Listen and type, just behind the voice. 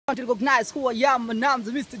Don't recognize who I am, my name's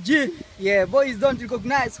Mr. G. Yeah, boys don't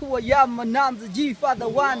recognize who I am, my name's G, Father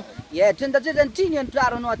One. Yeah, tenda tintio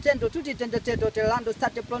entraro no attendo, tutti tenda telando,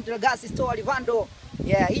 state pronti ragazzi, sto arrivando.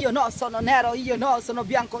 Yeah, io no sono nero, io no sono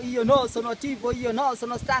bianco, io no sono attivo, io no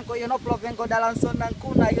sono stanco, io no provengo dalla zona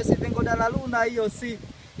ancuna, io sì vengo dalla luna, io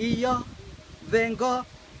vengo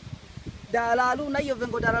dalla luna, io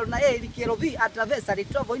vengo dalla luna e li quiero vi attraversa,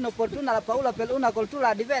 ritrovo inopportuna la paura per una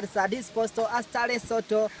cultura diversa, disposto a stare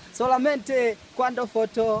sotto solamente quando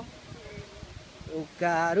foto.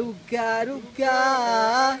 Ruka, ruka,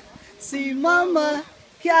 ruka, si mama,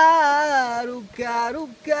 ruka,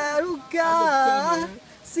 ruka, ruka,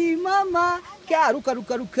 si mama, ruka,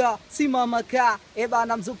 ruka, ruka, si mama ka, eba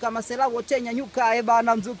namzuka masela wote nyanyuka, eba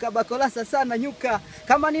namzuka bakolasa sana nyuka,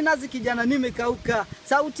 kama ni nazi kijana nimekauka,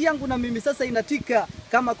 sauti yangu na mimi sasa inatika,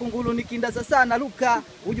 kama kunguru nikinda sasa naruka,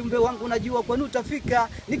 ujumbe wangu najua kwani utafika,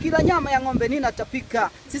 nikila nyama ya ng'ombe ninatapika,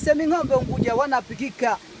 sisemi ng'ombe Unguja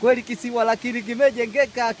wanapikika, kweli kisiwa lakini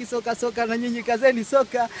kimejengeka, kisoka soka na nyinyi kazeni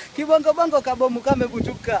soka, kibongo bongo kabomu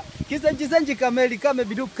kamebutuka, kizenji zenji kameli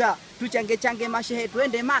kamebiduka, tuchange change mashehe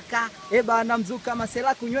twende Maka, eba namzuka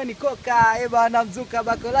masela kunyweni koka, eba namzuka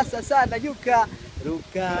bakolasa sana yuka,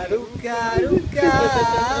 ruka ruka ruka,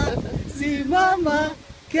 simama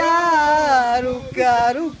ka,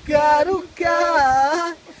 ruka ruka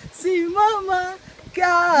ruka, simama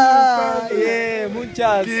ka. Yeah,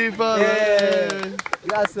 muchas. Yeah,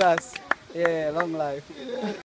 gracias. Yeah, long life.